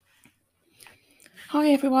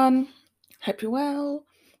Hi everyone, hope you're well.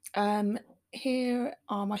 Um, Here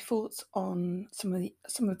are my thoughts on some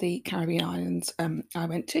of the Caribbean islands I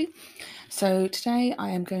went to. So today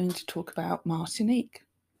I am going to talk about Martinique.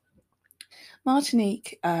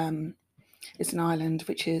 Martinique is an island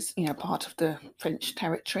which is part of the French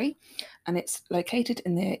territory, and it's located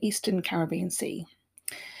in the Eastern Caribbean Sea.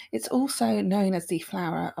 It's also known as the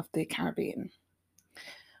flower of the Caribbean.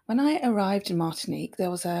 When I arrived in Martinique, there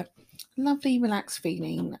was a lovely, relaxed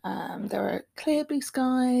feeling. There were clear blue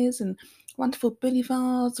skies and wonderful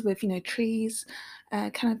boulevards with, trees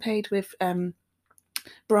canopied with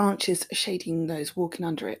branches shading those walking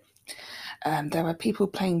under it. There were people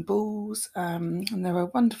playing balls, and there were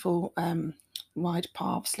wonderful wide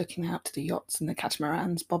paths looking out to the yachts and the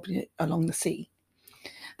catamarans bobbing along the sea.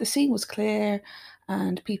 The sea was clear,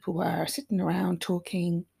 and people were sitting around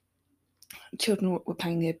talking. Children were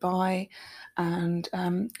playing nearby, and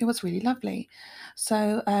it was really lovely.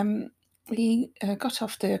 So we got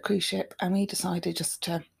off the cruise ship and we decided just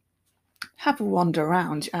to have a wander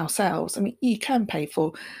around ourselves. I mean, you can pay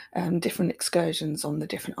for different excursions on the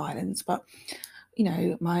different islands, but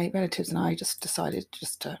my relatives and I just decided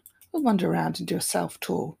just to wander around and do a self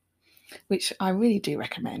tour, which I really do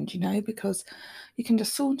recommend, because you can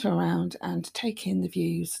just saunter around and take in the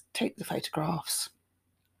views, take the photographs,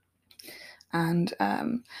 and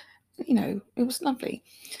it was lovely.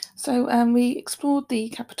 So we explored the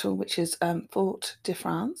capital, which is Fort de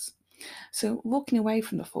France. So walking away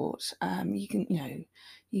from the fort, you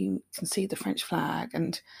can see the French flag,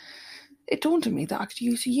 and it dawned on me that I could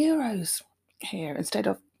use euros here instead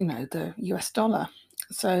of the US dollar.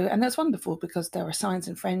 So, and that's wonderful because there were signs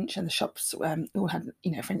in French, and the shops all had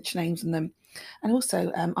French names in them, and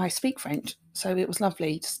also I speak French, so it was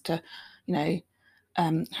lovely just to you know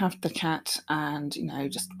have the chat and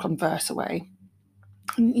just converse away.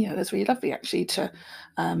 And, it was really lovely actually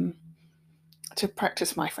um, to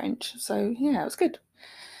practice my French. So yeah, it was good.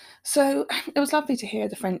 So it was lovely to hear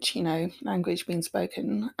the French, language being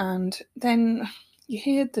spoken, and then you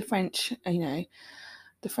hear the French, the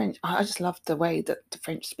French. I just love the way that the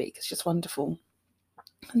French speak. It's just wonderful.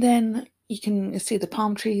 And then you can see the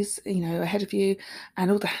palm trees, ahead of you, and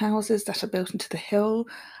all the houses that are built into the hill.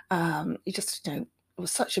 You just, it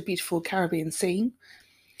was such a beautiful Caribbean scene.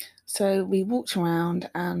 So we walked around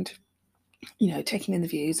and taking in the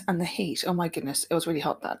views and the heat. Oh my goodness, it was really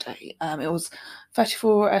hot that day. It was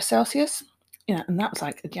 34 Celsius. And that was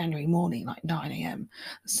like a January morning, like 9 a.m.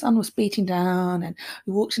 The sun was beating down, and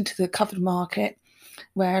we walked into the covered market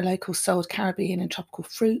where locals sold Caribbean and tropical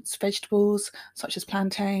fruits, vegetables such as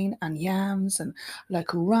plantain and yams, and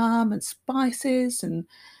local rum and spices and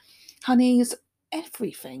honeys,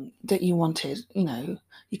 everything that you wanted,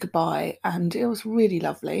 you could buy. And it was really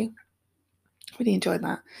lovely. Really enjoyed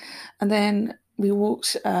that. And then we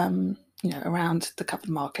walked, around the covered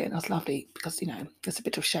market, and it was lovely because, there's a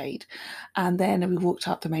bit of shade. And then we walked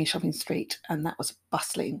up the main shopping street, and that was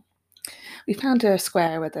bustling. We found a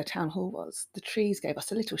square where the town hall was. The trees gave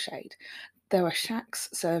us a little shade. There were shacks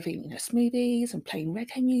serving, smoothies and playing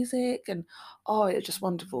reggae music, and oh, it was just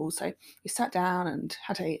wonderful. So we sat down and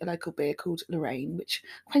had a local beer called Lorraine, which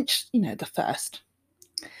quenched, the thirst.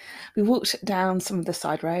 We walked down some of the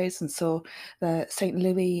side roads and saw the St.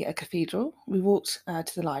 Louis Cathedral. We walked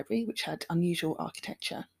to the library, which had unusual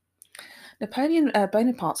architecture. Napoleon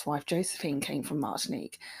Bonaparte's wife, Josephine, came from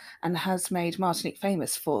Martinique and has made Martinique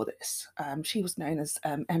famous for this. She was known as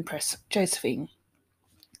Empress Josephine.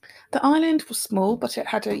 The island was small, but it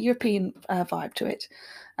had a European vibe to it,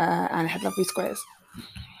 and it had lovely squares.